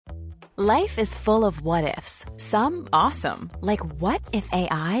Life is full of what-ifs. Some awesome, like what if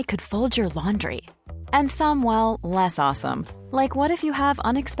AI could fold your laundry? And some, well, less awesome, like what if you have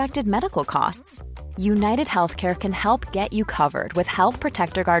unexpected medical costs? United Healthcare can help get you covered with Health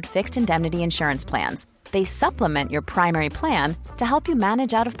Protector Guard fixed indemnity insurance plans. They supplement your primary plan to help you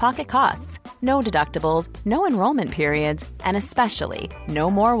manage out-of-pocket costs. No deductibles, no enrollment periods, and especially no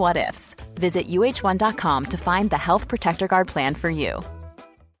more what-ifs. Visit uh1.com to find the Health Protector Guard plan for you.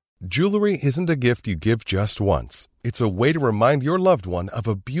 Jewelry isn't a gift you give just once. It's a way to remind your loved one of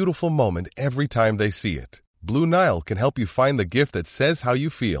a beautiful moment every time they see it. Blue Nile can help you find the gift that says how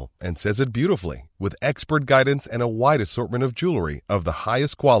you feel and says it beautifully, with expert guidance and a wide assortment of jewelry of the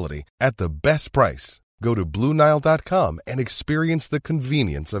highest quality at the best price. Go to BlueNile.com and experience the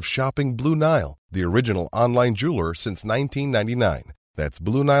convenience of shopping Blue Nile, the original online jeweler since 1999. That's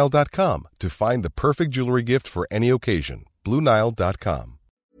BlueNile.com to find the perfect jewelry gift for any occasion. BlueNile.com.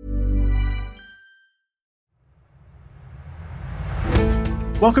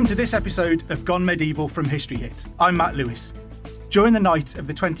 Welcome to this episode of Gone Medieval from History Hit. I'm Matt Lewis. During the night of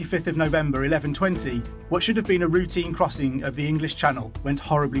the 25th of November 1120, what should have been a routine crossing of the English Channel went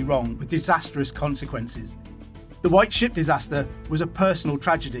horribly wrong with disastrous consequences. The White Ship disaster was a personal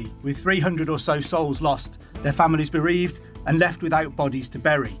tragedy, with 300 or so souls lost, their families bereaved and left without bodies to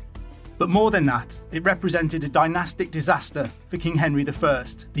bury. But more than that, it represented a dynastic disaster for King Henry I,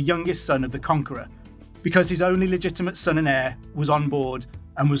 the youngest son of the Conqueror, because his only legitimate son and heir was on board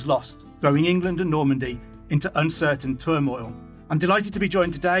and was lost, throwing England and Normandy into uncertain turmoil. I'm delighted to be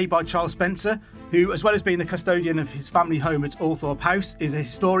joined today by Earl Spencer, who, as well as being the custodian of his family home at Althorpe House, is a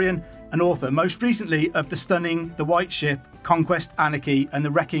historian and author, most recently of the stunning The White Ship, Conquest, Anarchy and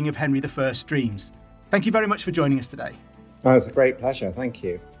the Wrecking of Henry I's Dreams. Thank you very much for joining us today. Oh, it's a great pleasure, thank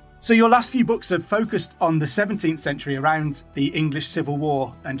you. So your last few books have focused on the 17th century around the English Civil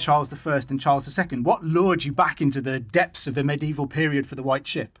War and Charles I and Charles II. What lured you back into the depths of the medieval period for The White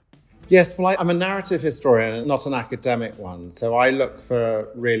Ship? Yes, well, I'm a narrative historian, not an academic one, so I look for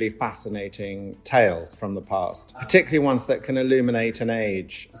really fascinating tales from the past, particularly ones that can illuminate an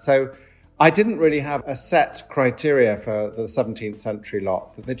age. So I didn't really have a set criteria for the 17th century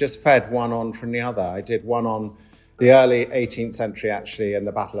lot, that they just fed one on from the other. I did one on the early 18th century, actually, and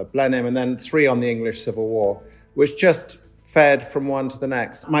the Battle of Blenheim, and then 3 on the English Civil War, which just fed from one to the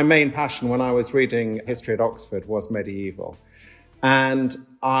next. My main passion when I was reading history at Oxford was medieval. And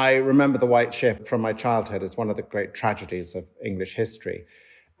I remember The White Ship from my childhood as one of the great tragedies of English history.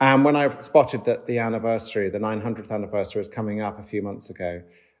 And when I spotted that the 900th anniversary was coming up a few months ago,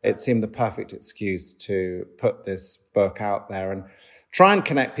 it seemed the perfect excuse to put this book out there and try and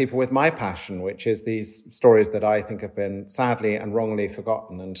connect people with my passion, which is these stories that I think have been sadly and wrongly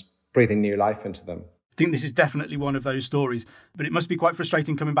forgotten, and breathing new life into them. I think this is definitely one of those stories, but it must be quite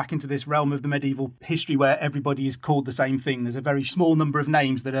frustrating coming back into this realm of the medieval history where everybody is called the same thing. There's a very small number of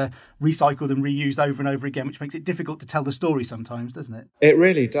names that are recycled and reused over and over again, which makes it difficult to tell the story sometimes, doesn't it? It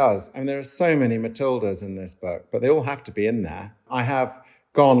really does. I mean, there are so many Matildas in this book, but they all have to be in there. I have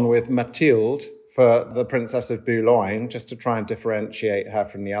gone with Mathilde for the Princess of Boulogne, just to try and differentiate her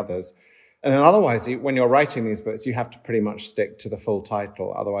from the others. And then otherwise, when you're writing these books, you have to pretty much stick to the full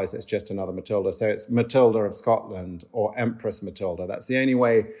title. Otherwise, it's just another Matilda. So it's Matilda of Scotland or Empress Matilda. That's the only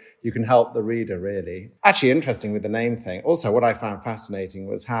way you can help the reader, really. Actually, interesting with the name thing. Also, what I found fascinating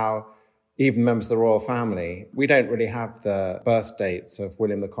was how even members of the royal family, we don't really have the birth dates of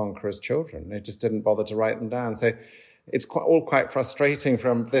William the Conqueror's children. They just didn't bother to write them down. So it's all quite frustrating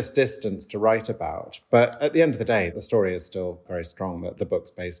from this distance to write about. But at the end of the day, the story is still very strong that the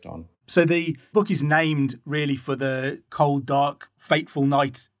book's based on. So the book is named really for the cold, dark, fateful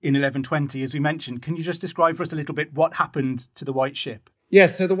night in 1120, as we mentioned. Can you just describe for us a little bit what happened to the White Ship?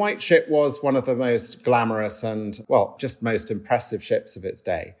 Yes, so the White Ship was one of the most glamorous and, well, just most impressive ships of its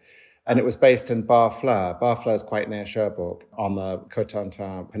day. And it was based in Barfleur. Barfleur is quite near Cherbourg on the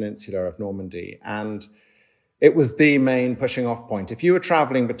Cotentin Peninsula of Normandy. And it was the main pushing off point. If you were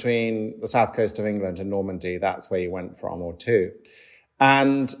traveling between the south coast of England and Normandy, that's where you went from, or to.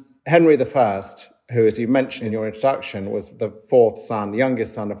 And Henry I, who, as you mentioned in your introduction, was the fourth son, the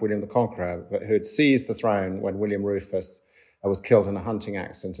youngest son of William the Conqueror, but who had seized the throne when William Rufus was killed in a hunting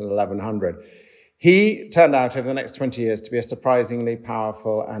accident in 1100. He turned out over the next 20 years to be a surprisingly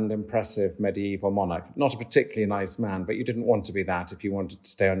powerful and impressive medieval monarch. Not a particularly nice man, but you didn't want to be that if you wanted to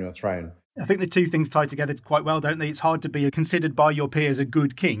stay on your throne. I think the two things tie together quite well, don't they? It's hard to be considered by your peers a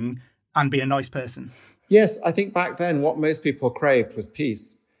good king and be a nice person. Yes, I think back then what most people craved was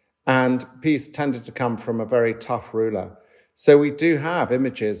peace. And peace tended to come from a very tough ruler. So we do have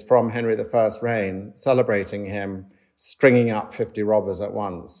images from Henry I's reign celebrating him stringing up 50 robbers at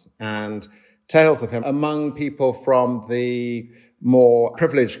once. And tales of him among people from the more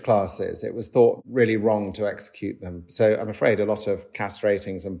privileged classes, it was thought really wrong to execute them. So I'm afraid a lot of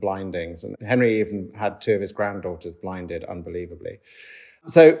castratings and blindings. And Henry even had 2 of his granddaughters blinded, unbelievably.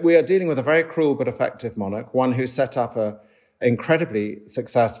 So we are dealing with a very cruel but effective monarch, one who set up an incredibly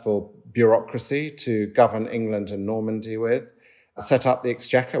successful bureaucracy to govern England and Normandy with, set up the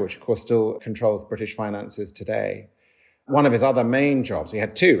Exchequer, which of course still controls British finances today. One of his other main jobs, he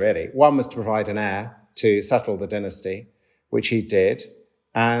had 2 really. One was to provide an heir to settle the dynasty, which he did.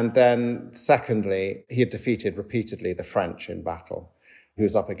 And then secondly, he had defeated repeatedly the French in battle. He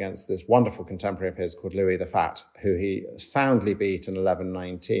was up against this wonderful contemporary of his called Louis the Fat, who he soundly beat in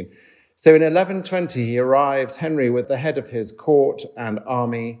 1119. So in 1120, he arrives, Henry, with the head of his court and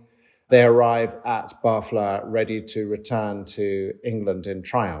army. They arrive at Barfleur, ready to return to England in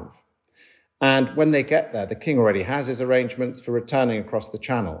triumph. And when they get there, the king already has his arrangements for returning across the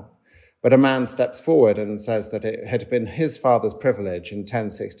Channel. But a man steps forward and says that it had been his father's privilege in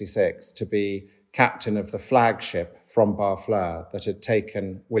 1066 to be captain of the flagship from Barfleur that had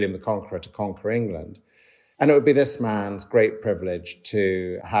taken William the Conqueror to conquer England. And it would be this man's great privilege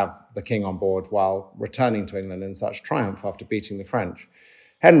to have the king on board while returning to England in such triumph after beating the French.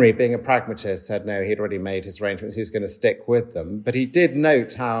 Henry, being a pragmatist, said no, he'd already made his arrangements, he was going to stick with them. But he did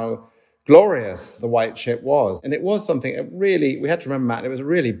note how glorious the white ship was. And it was something really, we had to remember, Matt, it was a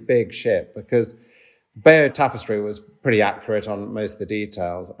really big ship because Bayeux Tapestry was pretty accurate on most of the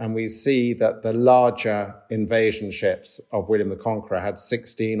details. And we see that the larger invasion ships of William the Conqueror had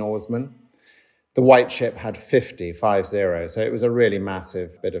 16 oarsmen. The white ship had 50. So it was a really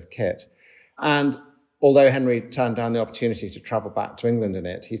massive bit of kit. And although Henry turned down the opportunity to travel back to England in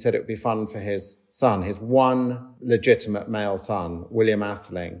it, he said it would be fun for his son, his one legitimate male son, William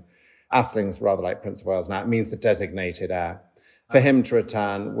Atheling. Atheling's rather like Prince of Wales now. It means the designated heir. For him to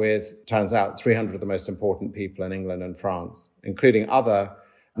return with, turns out, 300 of the most important people in England and France, including other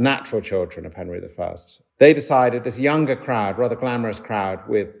natural children of Henry I. They decided, this younger crowd, rather glamorous crowd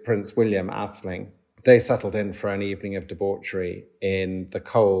with Prince William Atheling, they settled in for an evening of debauchery in the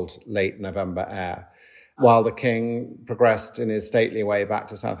cold, late November air, while the king progressed in his stately way back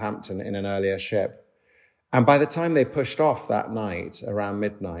to Southampton in an earlier ship. And by the time they pushed off that night, around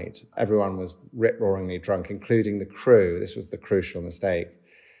midnight, everyone was rip-roaringly drunk, including the crew. This was the crucial mistake.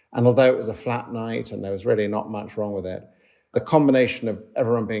 And although it was a flat night and there was really not much wrong with it, the combination of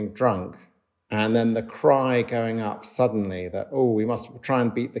everyone being drunk and then the cry going up suddenly that, oh, we must try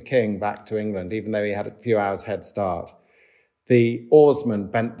and beat the king back to England, even though he had a few hours head start. The oarsmen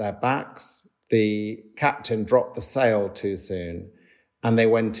bent their backs. The captain dropped the sail too soon. And they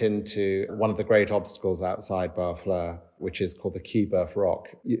went into one of the great obstacles outside Barfleur, which is called the Keyburth Rock.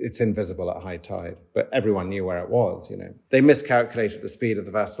 It's invisible at high tide, but everyone knew where it was, you know. They miscalculated the speed of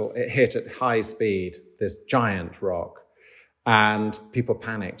the vessel. It hit at high speed, this giant rock. And people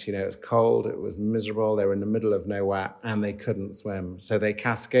panicked, you know, it was cold, it was miserable, they were in the middle of nowhere, and they couldn't swim. So they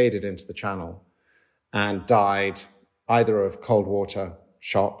cascaded into the channel and died either of cold water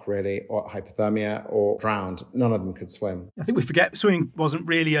shock, really, or hypothermia, or drowned. None of them could swim. I think we forget swimming wasn't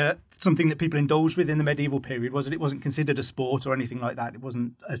really something that people indulged with in the medieval period, was it? It wasn't considered a sport or anything like that. It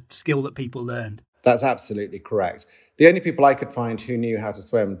wasn't a skill that people learned. That's absolutely correct. The only people I could find who knew how to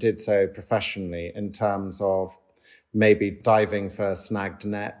swim did so professionally in terms of maybe diving for snagged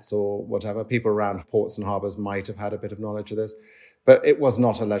nets or whatever. People around ports and harbours might have had a bit of knowledge of this. But it was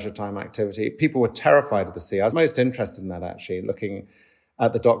not a leisure time activity. People were terrified of the sea. I was most interested in that, actually, looking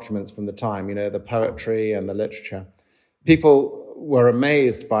at the documents from the time, you know, the poetry and the literature. People were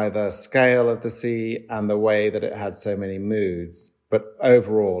amazed by the scale of the sea and the way that it had so many moods. But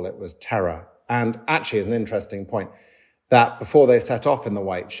overall, it was terror. And actually, an interesting point, that before they set off in the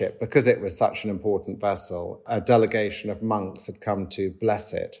White Ship, because it was such an important vessel, a delegation of monks had come to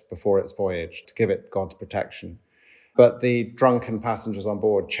bless it before its voyage, to give it God's protection. But the drunken passengers on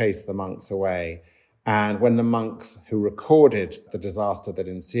board chased the monks away. And when the monks who recorded the disaster that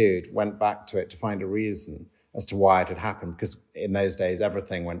ensued went back to it to find a reason as to why it had happened, because in those days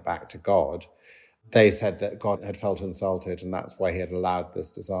everything went back to God, they said that God had felt insulted and that's why he had allowed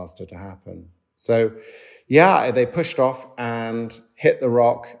this disaster to happen. So, yeah, they pushed off and hit the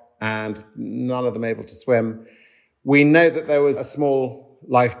rock and none of them able to swim. We know that there was a small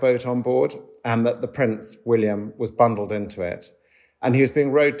lifeboat on board and that the Prince William was bundled into it. And he was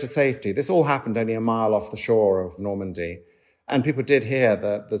being rowed to safety. This all happened only a mile off the shore of Normandy. And people did hear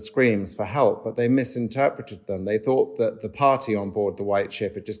the screams for help, but they misinterpreted them. They thought that the party on board the White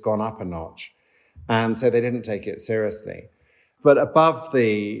Ship had just gone up a notch. And so they didn't take it seriously. But above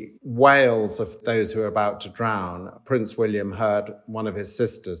the wails of those who were about to drown, Prince William heard one of his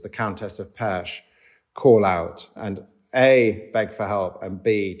sisters, the Countess of Perche, call out and A, beg for help, and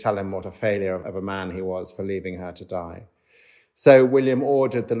B, tell him what a failure of a man he was for leaving her to die. So William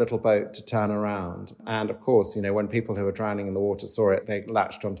ordered the little boat to turn around. And of course, when people who were drowning in the water saw it, they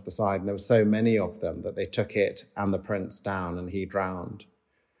latched onto the side, and there were so many of them that they took it and the prince down, and he drowned.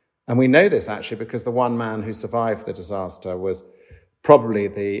 And we know this actually because the one man who survived the disaster was probably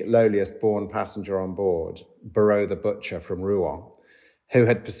the lowliest born passenger on board, Barreau the butcher from Rouen, who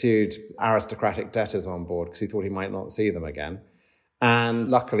had pursued aristocratic debtors on board because he thought he might not see them again. And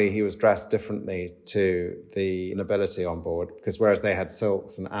luckily, he was dressed differently to the nobility on board, because whereas they had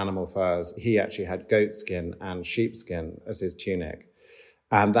silks and animal furs, he actually had goatskin and sheepskin as his tunic.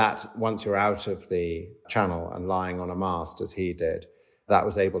 And that, once you're out of the channel and lying on a mast, as he did, that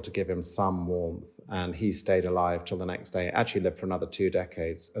was able to give him some warmth. And he stayed alive till the next day, actually lived for another 2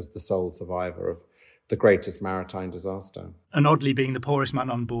 decades as the sole survivor of the greatest maritime disaster. And oddly, being the poorest man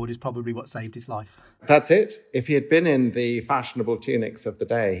on board is probably what saved his life. That's it. If he had been in the fashionable tunics of the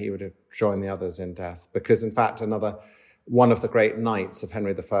day, he would have joined the others in death. Because, in fact, one of the great knights of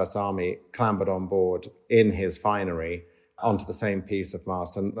Henry I's army clambered on board in his finery onto the same piece of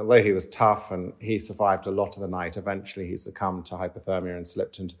mast. And although he was tough and he survived a lot of the night, eventually he succumbed to hypothermia and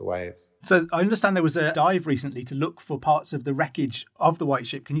slipped into the waves. So I understand there was a dive recently to look for parts of the wreckage of the White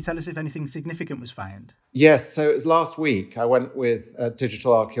Ship. Can you tell us if anything significant was found? Yes, so it was last week. I went with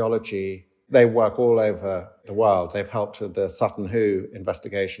Digital Archaeology. They work all over the world. They've helped with the Sutton Hoo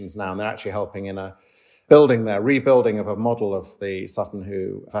investigations now, and they're actually helping in rebuilding of a model of the Sutton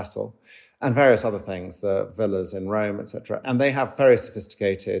Hoo vessel, and various other things, the villas in Rome, etc. And they have very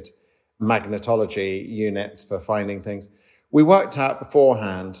sophisticated magnetology units for finding things. We worked out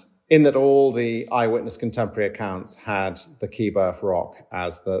beforehand in that all the eyewitness contemporary accounts had the Keyberth Rock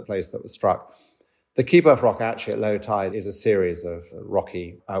as the place that was struck. The Keyberth Rock actually at low tide is a series of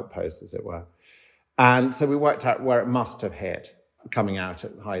rocky outposts, as it were. And so we worked out where it must have hit, coming out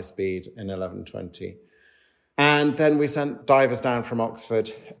at high speed in 1120. And then we sent divers down from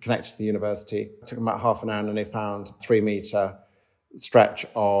Oxford, connected to the university. It took them about half an hour, and then they found 3-meter stretch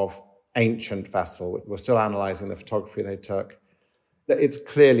of ancient vessel. We're still analysing the photography they took. It's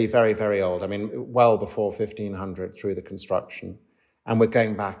clearly very, very old. I mean, well before 1500 through the construction. And we're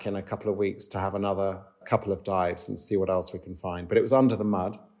going back in a couple of weeks to have another couple of dives and see what else we can find. But it was under the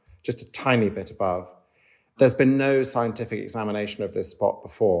mud, just a tiny bit above. There's been no scientific examination of this spot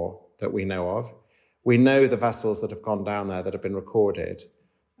before that we know of. We know the vessels that have gone down there that have been recorded,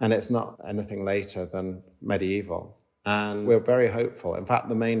 and it's not anything later than medieval. And we're very hopeful. In fact,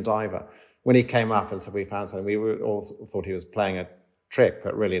 the main diver, when he came up and said we found something, we all thought he was playing a trick,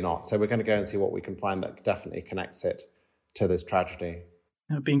 but really not. So we're going to go and see what we can find that definitely connects it to this tragedy.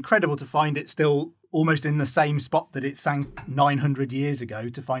 It'd be incredible to find it still almost in the same spot that it sank 900 years ago,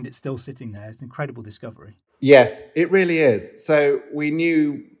 to find it still sitting there. It's an incredible discovery. Yes, it really is. So we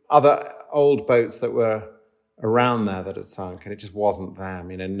knew other old boats that were around there that had sunk, and it just wasn't them.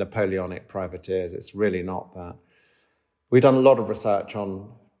 Napoleonic privateers, it's really not that. We've done a lot of research on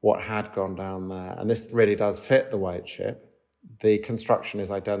what had gone down there, and this really does fit the White Ship. The construction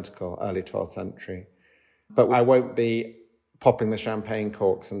is identical, early 12th century. But I won't be popping the champagne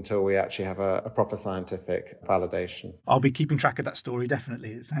corks until we actually have a proper scientific validation. I'll be keeping track of that story,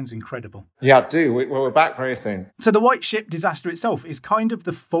 definitely. It sounds incredible. Yeah, do. We're back very soon. So the White Ship disaster itself is kind of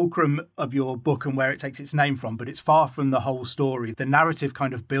the fulcrum of your book and where it takes its name from, but it's far from the whole story. The narrative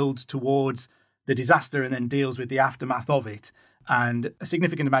kind of builds towards the disaster and then deals with the aftermath of it. And a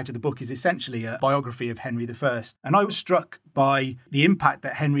significant amount of the book is essentially a biography of Henry I. And I was struck by the impact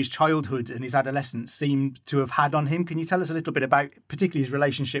that Henry's childhood and his adolescence seemed to have had on him. Can you tell us a little bit about particularly his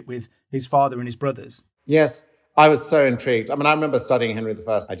relationship with his father and his brothers? Yes, I was so intrigued. I remember studying Henry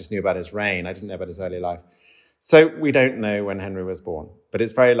I. I just knew about his reign. I didn't know about his early life. So we don't know when Henry was born, but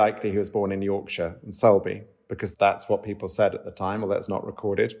it's very likely he was born in Yorkshire, in Selby, because that's what people said at the time, although it's not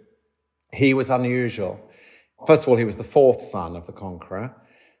recorded. He was unusual. First of all, he was the 4th son of the Conqueror.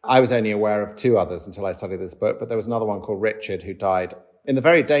 I was only aware of 2 others until I studied this book, but there was another one called Richard who died in the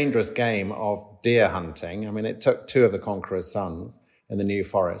very dangerous game of deer hunting. It took 2 of the Conqueror's sons in the New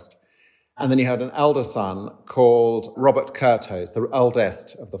Forest. And then you had an elder son called Robert Curthose, the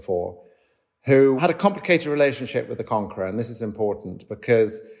eldest of the 4, who had a complicated relationship with the Conqueror. And this is important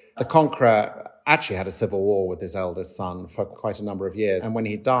because the Conqueror actually had a civil war with his eldest son for quite a number of years. And when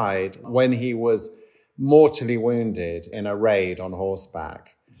he died, when he was mortally wounded in a raid on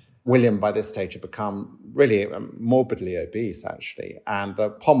horseback, William by this stage had become really morbidly obese, actually, and the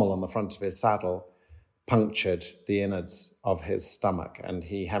pommel on the front of his saddle punctured the innards of his stomach, and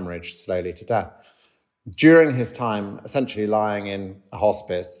he hemorrhaged slowly to death. During his time essentially lying in a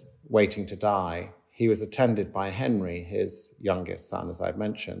hospice, waiting to die, he was attended by Henry, his youngest son, as I've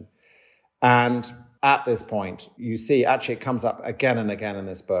mentioned. And at this point, you see, actually it comes up again and again in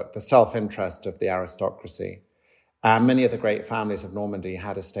this book, the self-interest of the aristocracy. Many of the great families of Normandy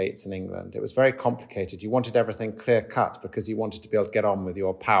had estates in England. It was very complicated. You wanted everything clear-cut because you wanted to be able to get on with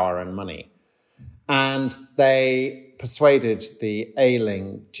your power and money. And they persuaded the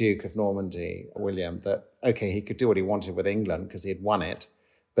ailing Duke of Normandy, William, that, okay, he could do what he wanted with England because he had won it,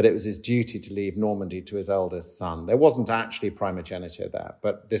 but it was his duty to leave Normandy to his eldest son. There wasn't actually primogeniture there,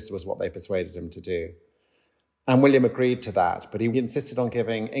 but this was what they persuaded him to do. And William agreed to that, but he insisted on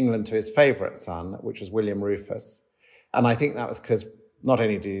giving England to his favourite son, which was William Rufus. And I think that was because not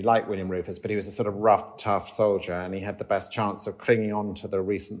only did he like William Rufus, but he was a sort of rough, tough soldier, and he had the best chance of clinging on to the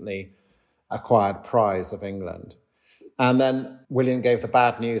recently acquired prize of England. And then William gave the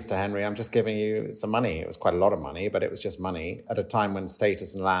bad news to Henry, I'm just giving you some money. It was quite a lot of money, but it was just money at a time when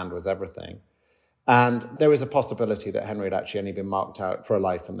status and land was everything. And there was a possibility that Henry had actually only been marked out for a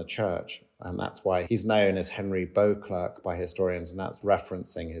life in the church. And that's why he's known as Henry Beauclerk by historians, and that's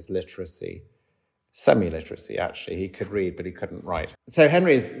referencing his literacy. Semi-literacy, actually. He could read, but he couldn't write. So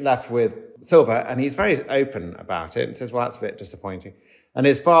Henry's left with silver, and he's very open about it and says, well, that's a bit disappointing. And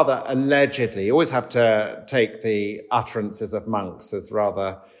his father allegedly, you always have to take the utterances of monks as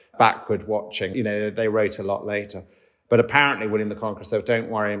rather backward watching. You know, they wrote a lot later. But apparently William the Conqueror said, don't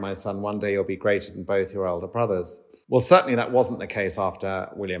worry, my son, one day you'll be greater than both your elder brothers. Well, certainly that wasn't the case after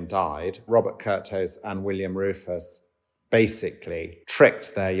William died. Robert Curthose and William Rufus basically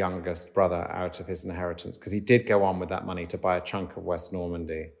tricked their youngest brother out of his inheritance because he did go on with that money to buy a chunk of West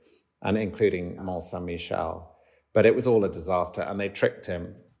Normandy, and including Mont Saint-Michel. But it was all a disaster, and they tricked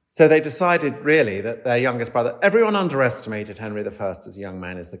him. So they decided, really, that their youngest brother, everyone underestimated Henry I as a young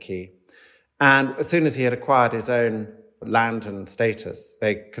man is the key. And as soon as he had acquired his own land and status,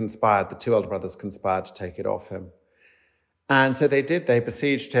 the two elder brothers conspired to take it off him. And so they did. They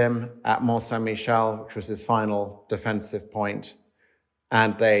besieged him at Mont Saint-Michel, which was his final defensive point,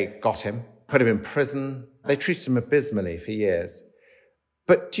 and they got him, put him in prison. They treated him abysmally for years.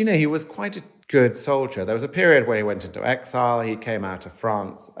 But, do you know, he was quite a good soldier. There was a period where he went into exile. He came out of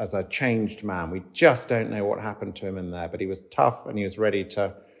France as a changed man. We just don't know what happened to him in there, but he was tough and he was ready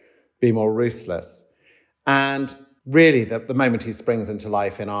to be more ruthless. And really, the moment he springs into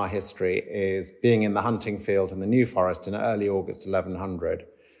life in our history is being in the hunting field in the New Forest in early August 1100.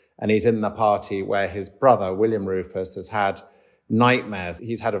 And he's in the party where his brother, William Rufus, has had nightmares.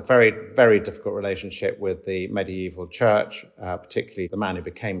 He's had a very, very difficult relationship with the medieval church, particularly the man who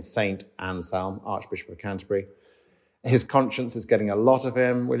became Saint Anselm, Archbishop of Canterbury. His conscience is getting a lot of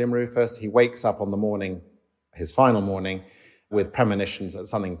him, William Rufus. He wakes up on the morning, his final morning, with premonitions that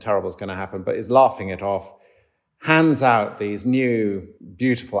something terrible is going to happen, but is laughing it off, hands out these new,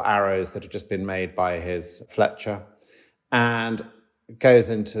 beautiful arrows that have just been made by his Fletcher, and goes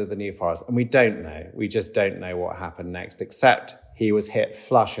into the New Forest. And we just don't know what happened next, except he was hit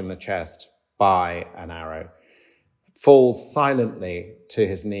flush in the chest by an arrow, falls silently to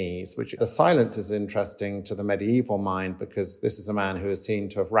his knees, which the silence is interesting to the medieval mind because this is a man who is seen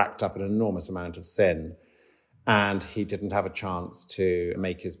to have racked up an enormous amount of sin, and he didn't have a chance to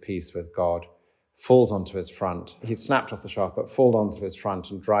make his peace with God. Falls onto his front. He's snapped off the shaft, but falls onto his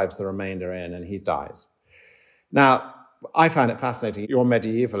front and drives the remainder in, and he dies. Now, I find it fascinating. Your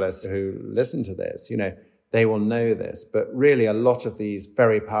medievalists who listen to this, you know, they will know this, but really a lot of these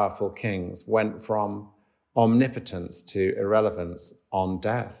very powerful kings went from omnipotence to irrelevance on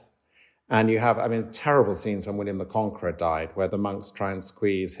death. And you have, terrible scenes when William the Conqueror died, where the monks try and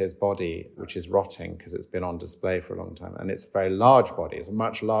squeeze his body, which is rotting because it's been on display for a long time. And it's a very large body. It's a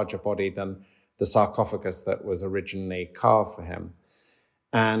much larger body than the sarcophagus that was originally carved for him.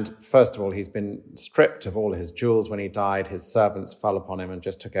 And first of all, he's been stripped of all his jewels when he died. His servants fell upon him and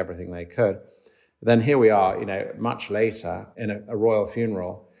just took everything they could. Then here we are, much later in a royal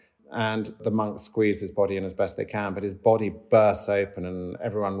funeral, and the monks squeeze his body in as best they can, but his body bursts open and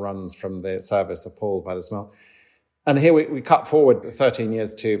everyone runs from the service appalled by the smell. And here we cut forward 13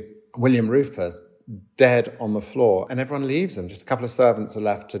 years to William Rufus, dead on the floor, and everyone leaves him. Just a couple of servants are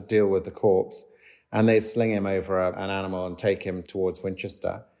left to deal with the corpse, and they sling him over an animal and take him towards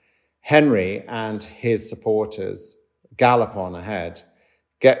Winchester. Henry and his supporters gallop on ahead,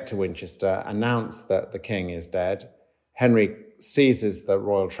 get to Winchester, announce that the king is dead. Henry seizes the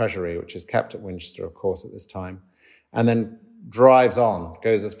royal treasury, which is kept at Winchester, of course, at this time, and then drives on,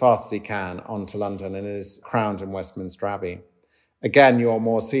 goes as fast as he can on to London and is crowned in Westminster Abbey. Again, your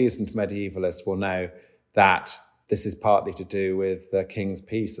more seasoned medievalists will know that this is partly to do with the king's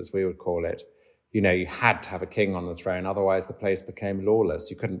peace, as we would call it. You had to have a king on the throne, otherwise the place became lawless.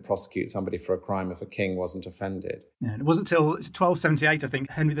 You couldn't prosecute somebody for a crime if a king wasn't offended. Yeah, it wasn't until 1278, I think,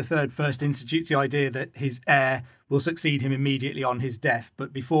 Henry III first institutes the idea that his heir will succeed him immediately on his death.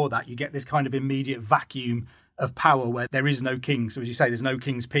 But before that, you get this kind of immediate vacuum of power where there is no king. So as you say, there's no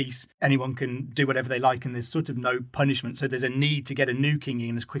king's peace. Anyone can do whatever they like and there's sort of no punishment. So there's a need to get a new king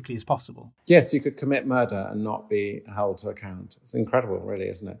in as quickly as possible. Yes, you could commit murder and not be held to account. It's incredible, really,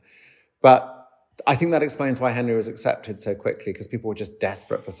 isn't it? But I think that explains why Henry was accepted so quickly, because people were just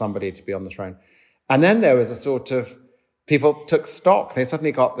desperate for somebody to be on the throne. And then there was a sort of, people took stock. They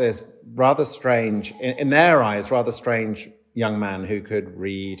suddenly got this rather strange, in their eyes, rather strange young man who could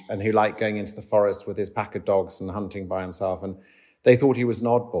read and who liked going into the forest with his pack of dogs and hunting by himself. And they thought he was an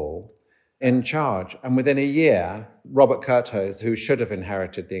oddball in charge. And within a year, Robert Curthose, who should have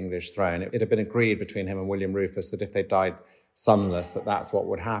inherited the English throne, it had been agreed between him and William Rufus that if they died sonless, that's what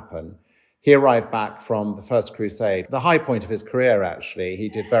would happen. He arrived back from the First Crusade, the high point of his career, actually. He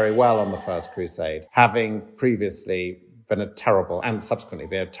did very well on the First Crusade, having previously been and subsequently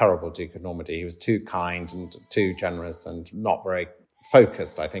been a terrible Duke of Normandy. He was too kind and too generous and not very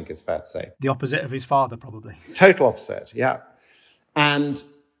focused, I think is fair to say. The opposite of his father, probably. Total opposite, yeah. And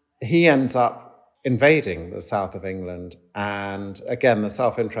he ends up invading the south of England. And again, the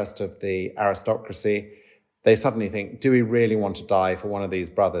self-interest of the aristocracy. They suddenly think, do we really want to die for one of these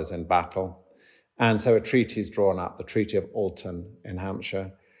brothers in battle? And so a treaty is drawn up, the Treaty of Alton in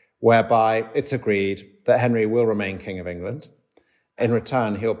Hampshire, whereby it's agreed that Henry will remain King of England. In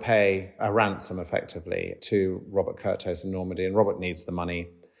return, he'll pay a ransom, effectively, to Robert Curthose in Normandy, and Robert needs the money.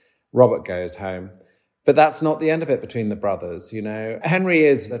 Robert goes home. But that's not the end of it between the brothers, Henry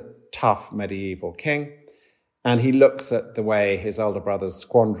is a tough medieval king. And he looks at the way his elder brother's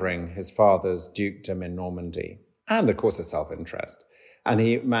squandering his father's dukedom in Normandy, and of course his self-interest. And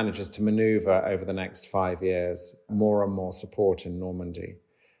he manages to maneuver over the next 5 years more and more support in Normandy.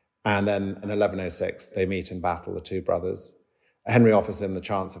 And then in 1106, they meet in battle, the two brothers. Henry offers him the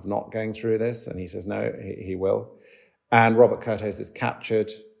chance of not going through this, and he says no, he will. And Robert Curthose is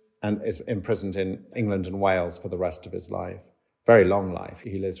captured and is imprisoned in England and Wales for the rest of his life. Very long life.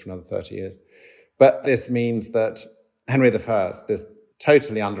 He lives for another 30 years. But this means that Henry I, this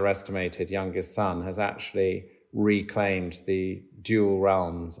totally underestimated youngest son, has actually reclaimed the dual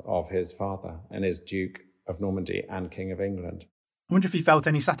realms of his father and is Duke of Normandy and King of England. I wonder if he felt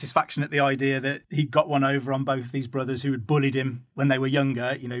any satisfaction at the idea that he'd got one over on both these brothers who had bullied him when they were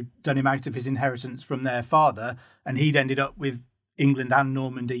younger, done him out of his inheritance from their father, and he'd ended up with England and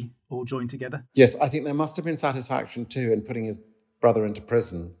Normandy all joined together. Yes, I think there must have been satisfaction too in putting his brother into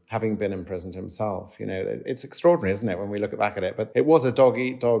prison, having been imprisoned himself. It's extraordinary, isn't it, when we look back at it? But it was a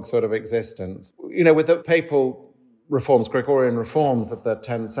dog-eat-dog sort of existence. With the papal reforms, Gregorian reforms of the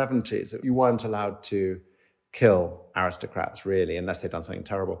 1070s, you weren't allowed to kill aristocrats, really, unless they'd done something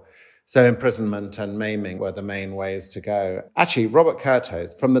terrible. So imprisonment and maiming were the main ways to go. Actually, Robert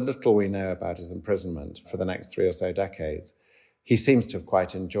Curthose, from the little we know about his imprisonment for the next 3 or so decades, he seems to have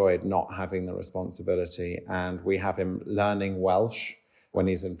quite enjoyed not having the responsibility, and we have him learning Welsh when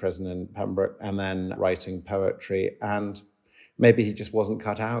he's in prison in Pembroke and then writing poetry, and maybe he just wasn't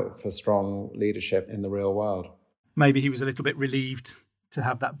cut out for strong leadership in the real world. Maybe he was a little bit relieved to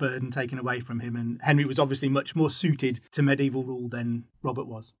have that burden taken away from him, and Henry was obviously much more suited to medieval rule than Robert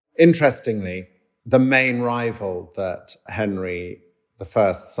was. Interestingly, the main rival that Henry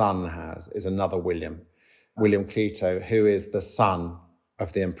I's son has is another William Clito, who is the son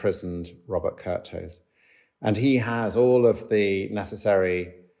of the imprisoned Robert Curthose. And he has all of the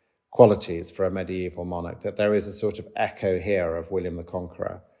necessary qualities for a medieval monarch, that there is a sort of echo here of William the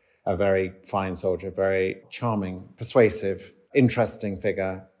Conqueror, a very fine soldier, very charming, persuasive, interesting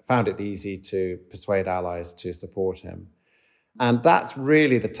figure, found it easy to persuade allies to support him. And that's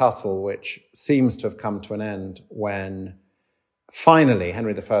really the tussle which seems to have come to an end when finally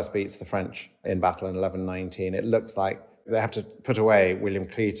Henry I beats the French in battle in 1119. It looks like they have to put away William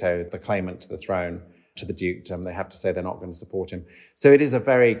Clito, the claimant to the throne, to the dukedom. They have to say they're not going to support him. So it is a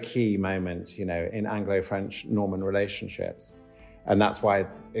very key moment, in Anglo-French Norman relationships. And that's why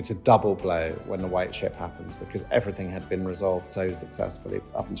it's a double blow when the White Ship happens, because everything had been resolved so successfully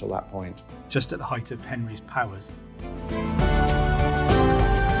up until that point. Just at the height of Henry's powers.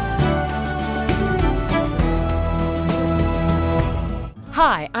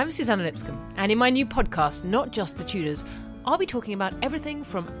 Hi, I'm Susanna Lipscomb, and in my new podcast, Not Just the Tudors, I'll be talking about everything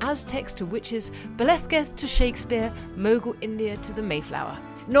from Aztecs to witches, Belethgeth to Shakespeare, Mogul India to the Mayflower.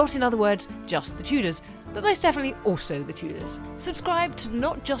 Not, in other words, just the Tudors, but most definitely also the Tudors. Subscribe to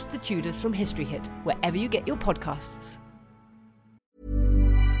Not Just the Tudors from History Hit, wherever you get your podcasts.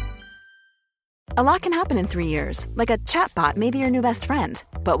 A lot can happen in 3 years, like a chatbot may be your new best friend.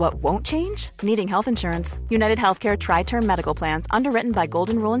 But what won't change? Needing health insurance. United Healthcare Tri-Term Medical Plans, underwritten by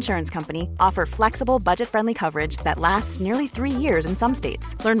Golden Rule Insurance Company, offer flexible, budget-friendly coverage that lasts nearly 3 years in some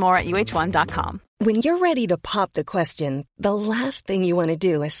states. Learn more at uh1.com. When you're ready to pop the question, the last thing you want to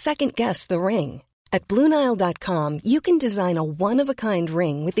do is second-guess the ring. At BlueNile.com, you can design a one-of-a-kind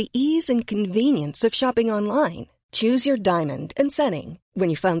ring with the ease and convenience of shopping online. Choose your diamond and setting. When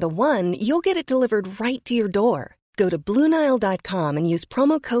you find the one, you'll get it delivered right to your door. Go to BlueNile.com and use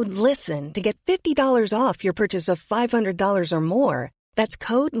promo code LISTEN to get $50 off your purchase of $500 or more. That's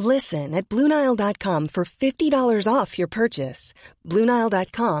code LISTEN at BlueNile.com for $50 off your purchase.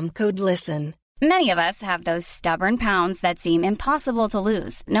 BlueNile.com, code LISTEN. Many of us have those stubborn pounds that seem impossible to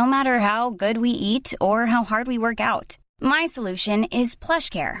lose, no matter how good we eat or how hard we work out. My solution is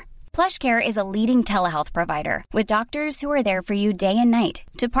PlushCare. PlushCare is a leading telehealth provider with doctors who are there for you day and night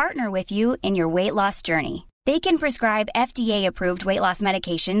to partner with you in your weight loss journey. They can prescribe FDA-approved weight loss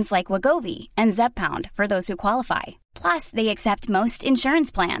medications like Wegovy and Zepbound for those who qualify. Plus, they accept most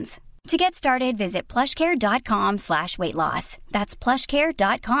insurance plans. To get started, visit plushcare.com/weightloss. That's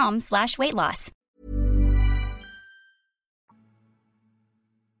plushcare.com/weightloss.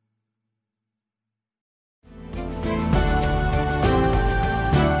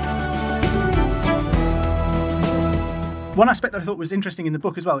 One aspect that I thought was interesting in the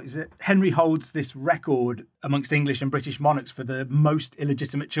book as well is that Henry holds this record amongst English and British monarchs for the most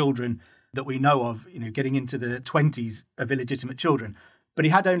illegitimate children that we know of, getting into the 20s of illegitimate children. But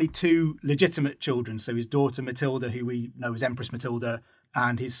he had only 2 legitimate children, so his daughter Matilda, who we know as Empress Matilda,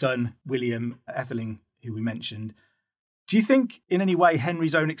 and his son William Etheling, who we mentioned. Do you think in any way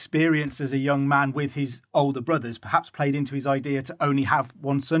Henry's own experience as a young man with his older brothers perhaps played into his idea to only have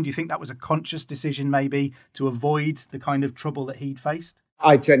one son? Do you think that was a conscious decision maybe to avoid the kind of trouble that he'd faced?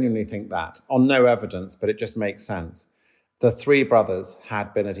 I genuinely think that, on no evidence, but it just makes sense. The 3 brothers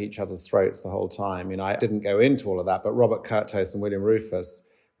had been at each other's throats the whole time. I didn't go into all of that, but Robert Curthose and William Rufus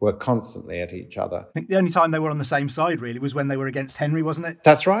were constantly at each other. I think the only time they were on the same side, really, was when they were against Henry, wasn't it?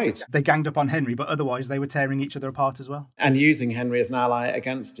 That's right. They ganged up on Henry, but otherwise they were tearing each other apart as well. And using Henry as an ally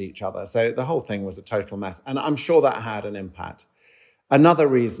against each other. So the whole thing was a total mess. And I'm sure that had an impact. Another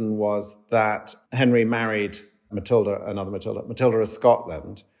reason was that Henry married Matilda of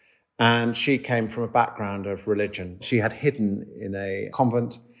Scotland, and she came from a background of religion. She had hidden in a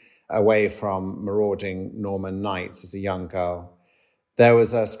convent away from marauding Norman knights as a young girl. There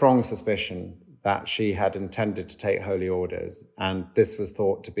was a strong suspicion that she had intended to take holy orders, and this was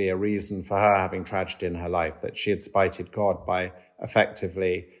thought to be a reason for her having tragedy in her life, that she had spited God by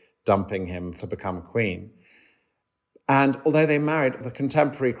effectively dumping him to become queen. And although they married, the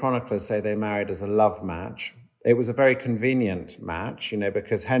contemporary chroniclers say they married as a love match. It was a very convenient match,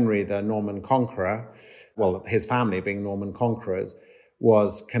 because Henry, the Norman conqueror, well, his family being Norman conquerors,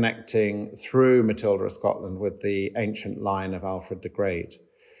 was connecting through Matilda of Scotland with the ancient line of Alfred the Great.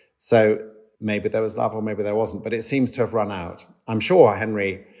 So maybe there was love or maybe there wasn't, but it seems to have run out. I'm sure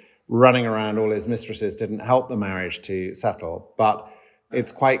Henry running around all his mistresses didn't help the marriage to settle, but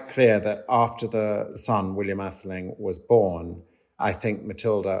it's quite clear that after the son, William Etheling, was born, I think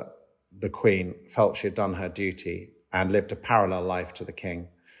Matilda, the Queen, felt she had done her duty and lived a parallel life to the king.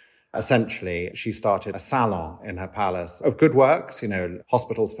 Essentially, she started a salon in her palace of good works,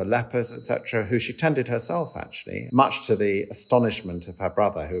 hospitals for lepers, etc., who she tended herself, actually, much to the astonishment of her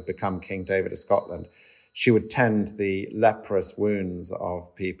brother, who had become King David of Scotland. She would tend the leprous wounds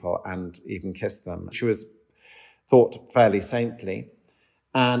of people and even kiss them. She was thought fairly saintly,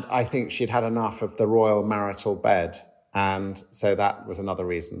 and I think she'd had enough of the royal marital bed, and so that was another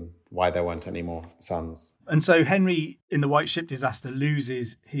reason why there weren't any more sons. And so Henry, in the White Ship disaster,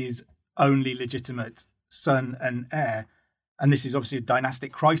 loses his only legitimate son and heir. And this is obviously a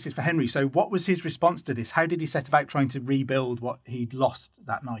dynastic crisis for Henry. So what was his response to this? How did he set about trying to rebuild what he'd lost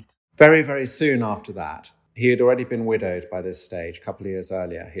that night? Very, very soon after that, he had already been widowed by this stage. A couple of years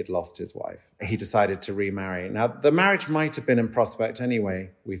earlier, he'd lost his wife. He decided to remarry. Now, the marriage might have been in prospect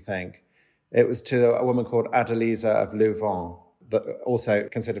anyway, we think. It was to a woman called Adeliza of Louvain, also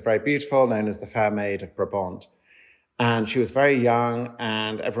considered very beautiful, known as the Fair Maid of Brabant. And she was very young,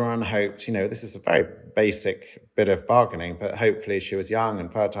 and everyone hoped, this is a very basic bit of bargaining, but hopefully she was young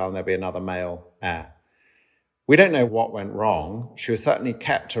and fertile and there'd be another male heir. We don't know what went wrong. She was certainly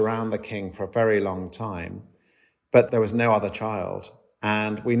kept around the king for a very long time, but there was no other child.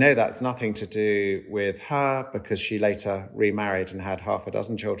 And we know that's nothing to do with her, because she later remarried and had half a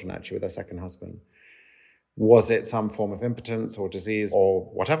dozen children, actually, with her second husband. Was it some form of impotence or disease or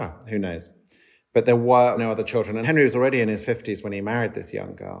whatever? Who knows? But there were no other children. And Henry was already in his 50s when he married this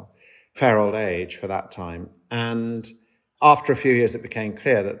young girl. Fair old age for that time. And after a few years, it became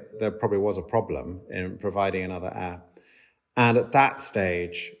clear that there probably was a problem in providing another heir. And at that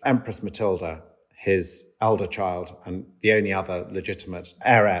stage, Empress Matilda, his elder child and the only other legitimate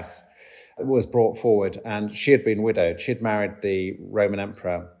heiress, was brought forward. And she had been widowed. She had married the Roman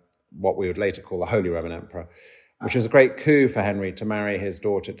emperor, what we would later call the Holy Roman Emperor, which was a great coup for Henry to marry his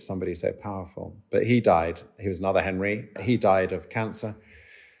daughter to somebody so powerful. But he died. He was another Henry. He died of cancer.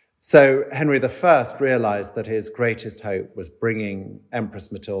 So Henry I realized that his greatest hope was bringing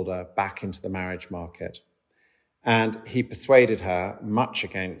Empress Matilda back into the marriage market. And he persuaded her, much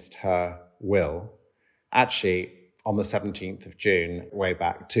against her will, actually on the 17th of June, way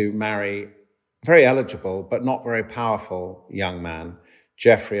back, to marry a very eligible but not very powerful young man,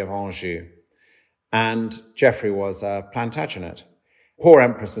 Geoffrey of Anjou. And Geoffrey was a Plantagenet. Poor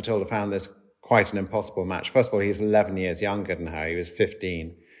Empress Matilda found this quite an impossible match. First of all, he was 11 years younger than her. He was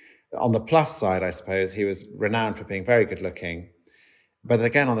 15. On the plus side, I suppose, he was renowned for being very good looking. But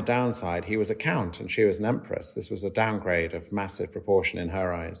again, on the downside, he was a count and she was an empress. This was a downgrade of massive proportion in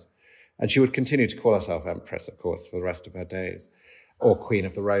her eyes. And she would continue to call herself empress, of course, for the rest of her days, or queen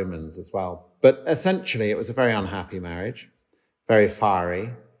of the Romans as well. But essentially, it was a very unhappy marriage, very fiery.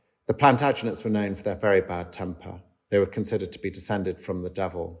 The Plantagenets were known for their very bad temper. They were considered to be descended from the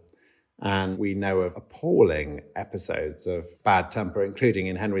devil. And we know of appalling episodes of bad temper, including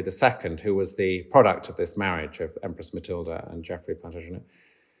in Henry II, who was the product of this marriage of Empress Matilda and Geoffrey Plantagenet.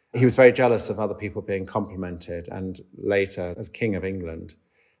 He was very jealous of other people being complimented. And later, as King of England,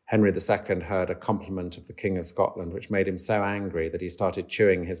 Henry II heard a compliment of the King of Scotland, which made him so angry that he started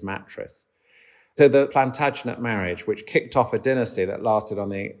chewing his mattress. So the Plantagenet marriage, which kicked off a dynasty that lasted on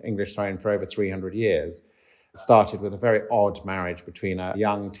the English throne for over 300 years, started with a very odd marriage between a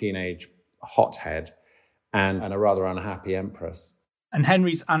young teenage hothead and a rather unhappy empress. And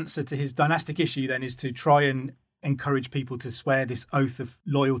Henry's answer to his dynastic issue then is to try and encourage people to swear this oath of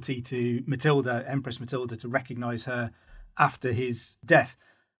loyalty to Matilda, Empress Matilda, to recognise her after his death.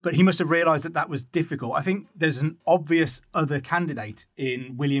 But he must have realised that that was difficult. I think there's an obvious other candidate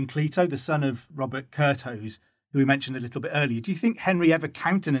in William Clito, the son of Robert Curthose, who we mentioned a little bit earlier. Do you think Henry ever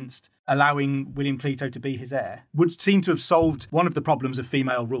countenanced allowing William Clito to be his heir? Would seem to have solved one of the problems of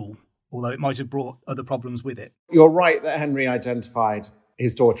female rule, although it might have brought other problems with it. You're right that Henry identified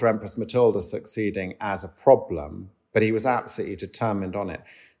his daughter Empress Matilda succeeding as a problem, but he was absolutely determined on it.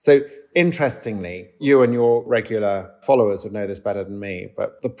 So interestingly, you and your regular followers would know this better than me,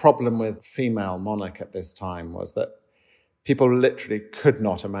 but the problem with female monarch at this time was that people literally could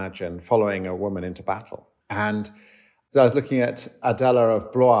not imagine following a woman into battle. And so I was looking at Adela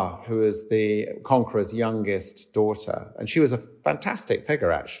of Blois, who is the conqueror's youngest daughter. And she was a fantastic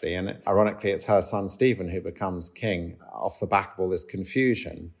figure, actually. And ironically, it's her son, Stephen, who becomes king off the back of all this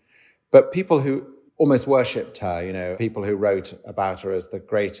confusion. But people who almost worshipped her, you know, people who wrote about her as the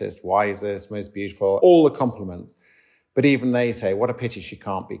greatest, wisest, most beautiful, all the compliments. But even they say, what a pity she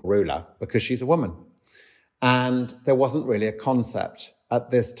can't be ruler because she's a woman. And there wasn't really a concept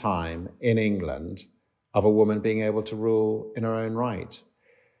at this time in England of a woman being able to rule in her own right.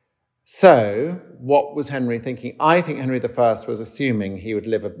 So what was Henry thinking? I think Henry I was assuming he would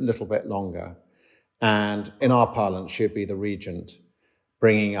live a little bit longer. And in our parlance, she would be the regent,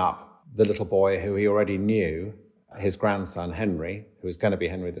 bringing up the little boy who he already knew, his grandson, Henry, who was going to be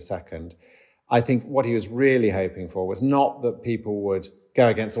Henry II. I think what he was really hoping for was not that people would go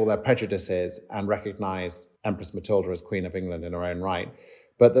against all their prejudices and recognize Empress Matilda as Queen of England in her own right,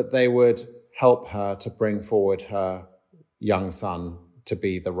 but that they would help her to bring forward her young son to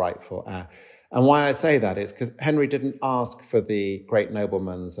be the rightful heir. And why I say that is because Henry didn't ask for the great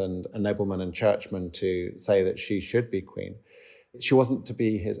noblemen and churchmen to say that she should be queen. She wasn't to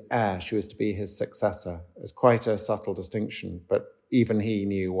be his heir, she was to be his successor. It's quite a subtle distinction, but even he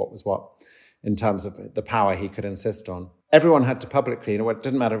knew what was what in terms of the power he could insist on. Everyone had to publicly, it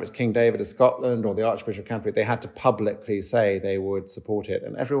didn't matter if it was King David of Scotland or the Archbishop of Canterbury, they had to publicly say they would support it,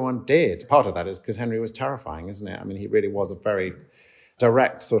 and everyone did. Part of that is because Henry was terrifying, isn't it? I mean, he really was a very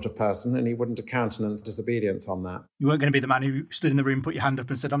direct sort of person, and he wouldn't have countenanced disobedience on that. You weren't going to be the man who stood in the room, put your hand up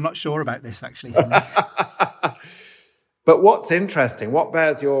and said, I'm not sure about this, actually, Henry. But what's interesting, what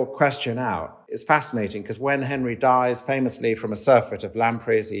bears your question out, is fascinating, because when Henry dies, famously from a surfeit of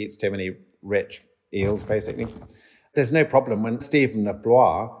lampreys, he eats too many rich eels, basically. There's no problem when Stephen of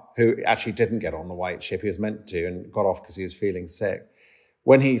Blois, who actually didn't get on the white ship, he was meant to, and got off because he was feeling sick,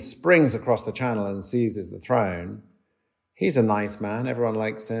 When he springs across the channel and seizes the throne, he's a nice man. Everyone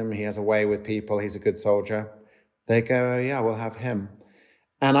likes him. He has a way with people. He's a good soldier. They go, oh, yeah, we'll have him.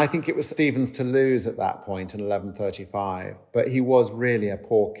 And I think it was Stephen's to lose at that point in 1135. But he was really a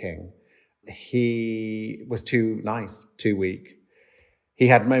poor king. He was too nice, too weak. He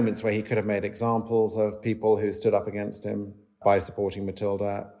had moments where he could have made examples of people who stood up against him by supporting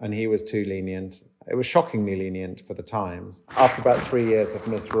Matilda, and he was too lenient. It was shockingly lenient for the times. After about 3 years of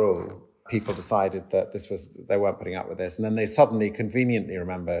misrule, people decided that they weren't putting up with this. And then they suddenly conveniently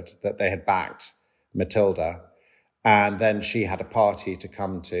remembered that they had backed Matilda. And then she had a party to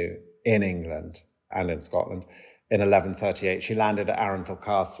come to in England and in Scotland. In 1138, she landed at Arundel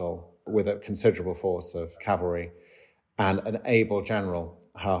Castle with a considerable force of cavalry and an able general,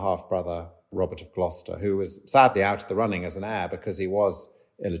 her half-brother, Robert of Gloucester, who was sadly out of the running as an heir because he was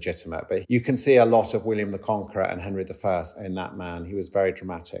illegitimate. But you can see a lot of William the Conqueror and Henry I in that man. He was very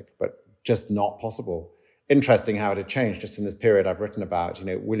dramatic, but just not possible. Interesting how it had changed just in this period I've written about.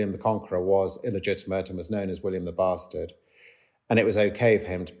 William the Conqueror was illegitimate and was known as William the Bastard. And it was okay for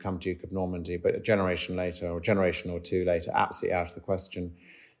him to become Duke of Normandy, but a generation later, or a generation or two later, absolutely out of the question.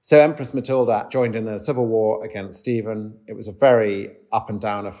 So Empress Matilda joined in the civil war against Stephen. It was a very up and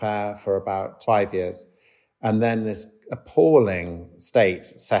down affair for about 5 years. And then this appalling state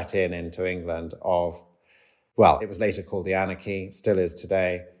set into England of, well, it was later called the Anarchy, still is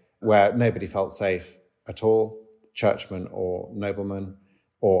today, where nobody felt safe at all, churchmen or noblemen,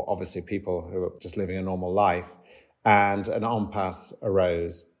 or obviously people who were just living a normal life. And an impasse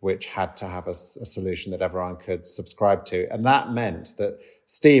arose, which had to have a solution that everyone could subscribe to. And that meant that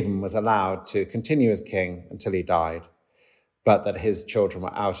Stephen was allowed to continue as king until he died, but that his children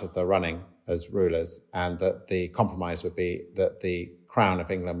were out of the running as rulers, and that the compromise would be that the crown of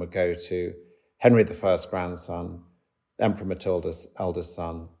England would go to Henry I's grandson, Emperor Matilda's eldest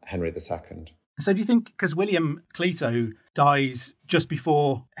son, Henry II. So do you think, because William Clito dies just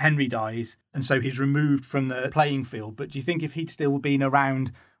before Henry dies, and so he's removed from the playing field, but do you think if he'd still been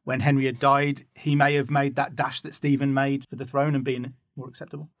around when Henry had died, he may have made that dash that Stephen made for the throne and been more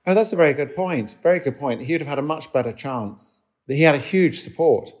acceptable? Oh, that's a very good point. Very good point. He would have had a much better chance. He had a huge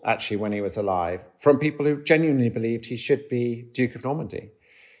support, actually, when he was alive, from people who genuinely believed he should be Duke of Normandy.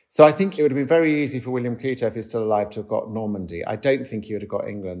 So I think it would have been very easy for William Clito, if he's still alive, to have got Normandy. I don't think he would have got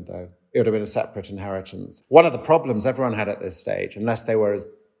England, though. It would have been a separate inheritance. One of the problems everyone had at this stage, unless they were as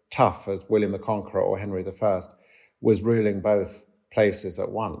tough as William the Conqueror or Henry I, was ruling both places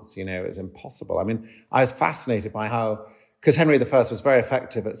at once. It was impossible. I mean, I was fascinated by how, because Henry I was very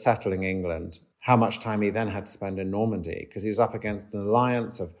effective at settling England, how much time he then had to spend in Normandy, because he was up against an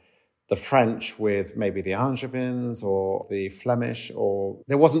alliance of the French with maybe the Angevins or the Flemish, or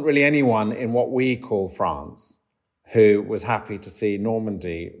there wasn't really anyone in what we call France who was happy to see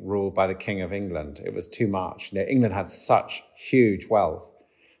Normandy ruled by the King of England. It was too much. England had such huge wealth,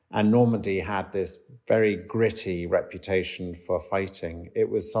 and Normandy had this very gritty reputation for fighting. It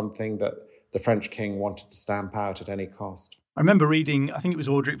was something that the French king wanted to stamp out at any cost. I remember reading, I think it was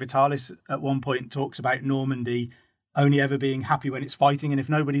Audric Vitalis at one point talks about Normandy only ever being happy when it's fighting, and if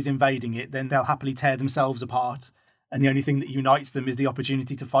nobody's invading it, then they'll happily tear themselves apart. And the only thing that unites them is the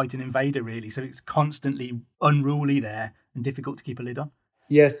opportunity to fight an invader, really. So it's constantly unruly there and difficult to keep a lid on.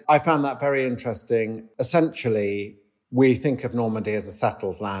 Yes, I found that very interesting. Essentially, we think of Normandy as a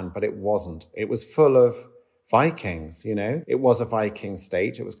settled land, but it wasn't. It was full of Vikings, It was a Viking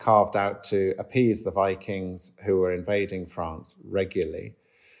state. It was carved out to appease the Vikings who were invading France regularly.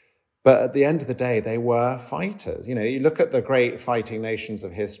 But at the end of the day, they were fighters. You look at the great fighting nations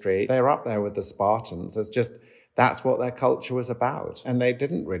of history, they're up there with the Spartans as just, that's what their culture was about. And they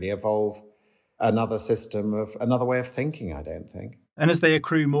didn't really evolve another way of thinking, I don't think. And as they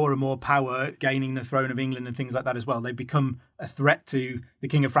accrue more and more power, gaining the throne of England and things like that as well, they become a threat to the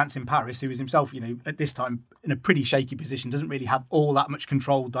King of France in Paris, who is himself, at this time in a pretty shaky position, doesn't really have all that much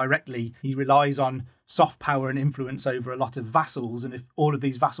control directly. He relies on soft power and influence over a lot of vassals. And if all of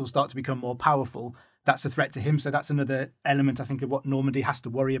these vassals start to become more powerful, that's a threat to him. So that's another element, I think, of what Normandy has to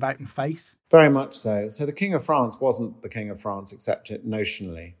worry about and face. Very much so. So the King of France wasn't the King of France, except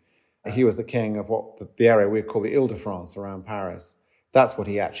notionally. He was the king of what the area we call the Ile-de-France around Paris. That's what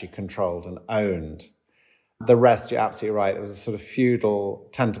he actually controlled and owned. The rest, you're absolutely right. There was a sort of feudal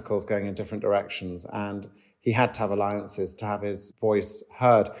tentacles going in different directions, and he had to have alliances to have his voice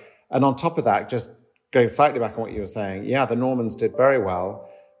heard. And on top of that, just going slightly back on what you were saying, the Normans did very well,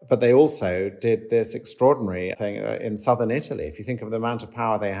 but they also did this extraordinary thing in southern Italy. If you think of the amount of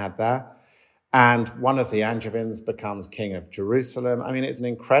power they had there, and one of the Angevins becomes king of Jerusalem. I mean, it's an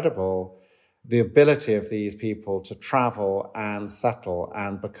incredible The ability of these people to travel and settle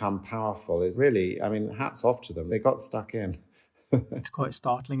and become powerful is really, hats off to them. They got stuck in. It's quite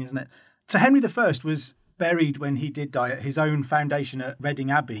startling, isn't it? So Henry I was buried when he did die at his own foundation at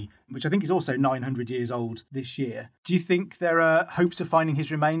Reading Abbey, which I think is also 900 years old this year. Do you think there are hopes of finding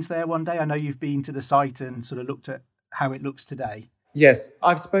his remains there one day? I know you've been to the site and sort of looked at how it looks today. Yes,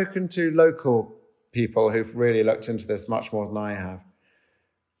 I've spoken to local people who've really looked into this much more than I have.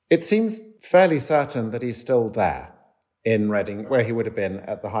 It seems fairly certain that he's still there in Reading, where he would have been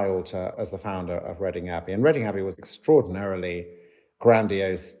at the high altar as the founder of Reading Abbey. And Reading Abbey was an extraordinarily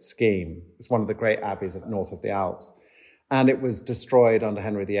grandiose scheme. It's one of the great abbeys north of the Alps. And it was destroyed under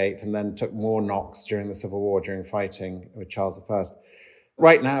Henry VIII and then took more knocks during the Civil War, during fighting with Charles I.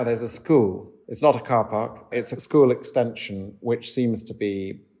 Right now, there's a school. It's not a car park. It's a school extension, which seems to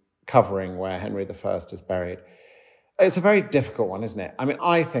be covering where Henry I is buried. It's a very difficult one, isn't it?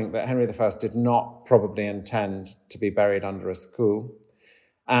 I think that Henry I did not probably intend to be buried under a school.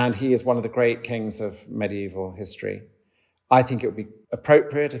 And he is one of the great kings of medieval history. I think it would be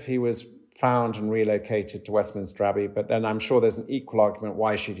appropriate if he was found and relocated to Westminster Abbey, but then I'm sure there's an equal argument,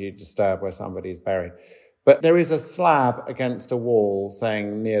 why should you disturb where somebody is buried? But there is a slab against a wall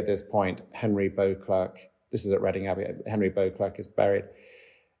saying near this point, Henry Beauclerk, this is at Reading Abbey, Henry Beauclerk is buried.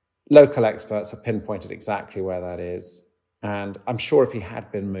 Local experts have pinpointed exactly where that is. And I'm sure if he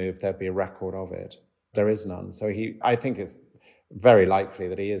had been moved, there'd be a record of it. There is none. So I think it's very likely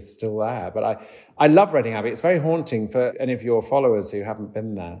that he is still there. But I love Reading Abbey. It's very haunting for any of your followers who haven't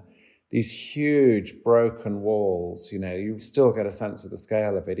been there. These huge broken walls, you still get a sense of the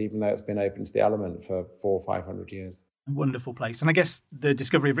scale of it, even though it's been open to the element for 400 or 500 years. A wonderful place. And I guess the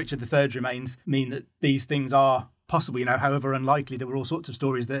discovery of Richard III's remains mean that these things are possible, however unlikely. There were all sorts of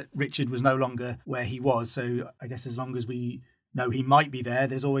stories that Richard was no longer where he was. So I guess as long as we know he might be there,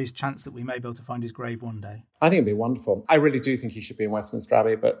 there's always a chance that we may be able to find his grave one day. I think it'd be wonderful. I really do think he should be in Westminster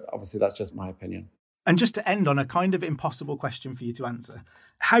Abbey, but obviously that's just my opinion. And just to end on a kind of impossible question for you to answer,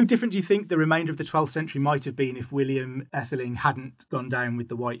 how different do you think the remainder of the 12th century might have been if William Etheling hadn't gone down with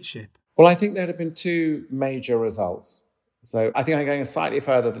the White Ship? Well, I think there'd have been two major results. So I think I'm going slightly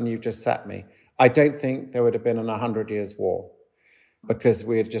further than you've just set me. I don't think there would have been an 100 Years' War because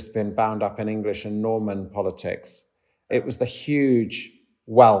we had just been bound up in English and Norman politics. It was the huge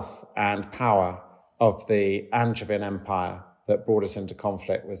wealth and power of the Angevin Empire that brought us into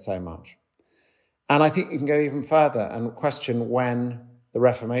conflict with so much. And I think you can go even further and question when the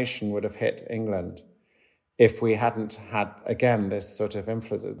Reformation would have hit England if we hadn't had, again, this sort of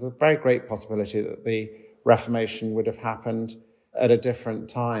influence. There's a very great possibility that the Reformation would have happened at a different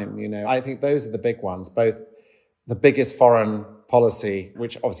time. I think those are the big ones, both the biggest foreign policy,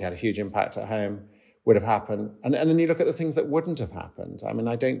 which obviously had a huge impact at home, would have happened. And then you look at the things that wouldn't have happened.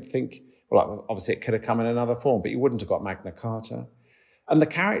 I don't think, well, obviously it could have come in another form, but you wouldn't have got Magna Carta. And the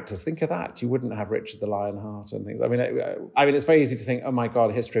characters, think of that. You wouldn't have Richard the Lionheart and things. It's very easy to think, oh my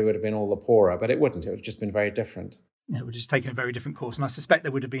God, history would have been all the poorer, but it wouldn't. It would have just been very different. Yeah, it would have just taken a very different course. And I suspect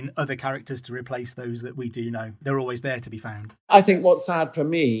there would have been other characters to replace those that we do know. They're always there to be found. I think what's sad for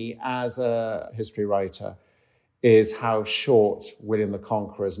me as a history writer is how short William the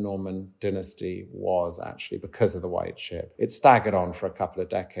Conqueror's Norman dynasty was actually because of the White Ship. It staggered on for a couple of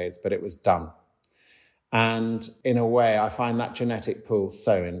decades, but it was done. And in a way, I find that genetic pool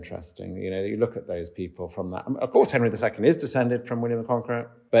so interesting. You look at those people from that. Of course, Henry II is descended from William the Conqueror,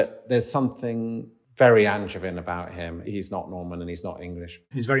 but there's something very Angevin about him. He's not Norman and he's not English.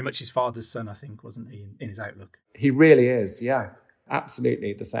 He's very much his father's son, I think, wasn't he, in his outlook? He really is, yeah.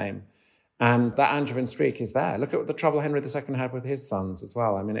 Absolutely the same. And that Angevin streak is there. Look at the trouble Henry II had with his sons as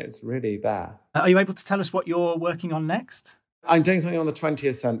well. It's really there. Are you able to tell us what you're working on next? I'm doing something on the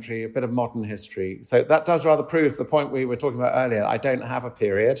 20th century, a bit of modern history. So that does rather prove the point we were talking about earlier. I don't have a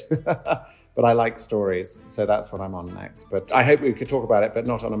period, but I like stories. So that's what I'm on next. But I hope we could talk about it, but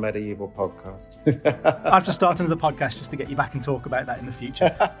not on a medieval podcast. I have to start another podcast just to get you back and talk about that in the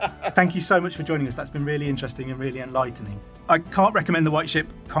future. Thank you so much for joining us. That's been really interesting and really enlightening. I can't recommend The White Ship,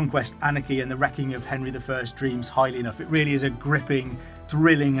 Conquest, Anarchy and the Wrecking of Henry I's Dreams highly enough. It really is a gripping,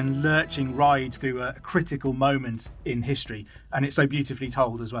 thrilling and lurching ride through a critical moment in history. And it's so beautifully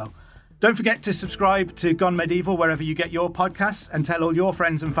told as well. Don't forget to subscribe to Gone Medieval wherever you get your podcasts and tell all your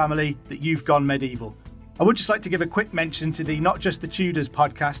friends and family that you've gone medieval. I would just like to give a quick mention to the Not Just the Tudors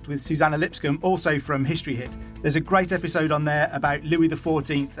podcast with Susanna Lipscomb, also from History Hit. There's a great episode on there about Louis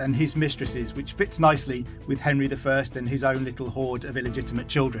XIV and his mistresses, which fits nicely with Henry I and his own little horde of illegitimate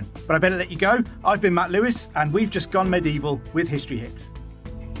children. But I better let you go. I've been Matt Lewis and we've just gone medieval with History Hit.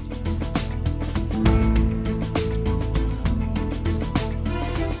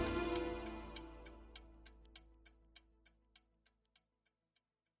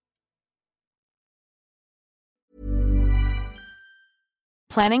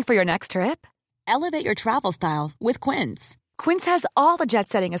 Planning for your next trip? Elevate your travel style with Quince. Quince has all the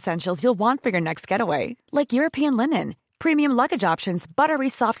jet-setting essentials you'll want for your next getaway, like European linen, premium luggage options, buttery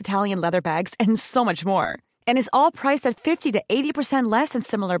soft Italian leather bags, and so much more. And is all priced at 50 to 80% less than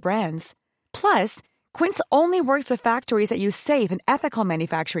similar brands. Plus, Quince only works with factories that use safe and ethical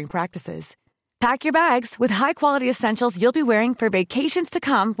manufacturing practices. Pack your bags with high-quality essentials you'll be wearing for vacations to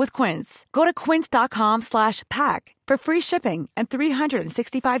come with Quince. Go to quince.com/pack for free shipping and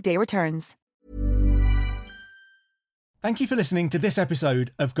 365-day returns. Thank you for listening to this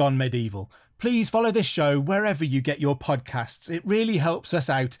episode of Gone Medieval. Please follow this show wherever you get your podcasts. It really helps us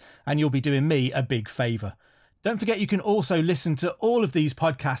out and you'll be doing me a big favour. Don't forget you can also listen to all of these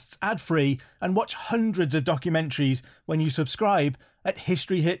podcasts ad-free and watch hundreds of documentaries when you subscribe at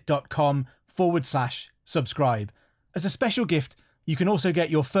historyhit.com/subscribe. As a special gift, you can also get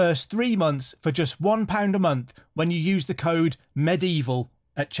your first 3 months for just £1 a month when you use the code MEDIEVAL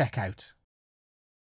at checkout.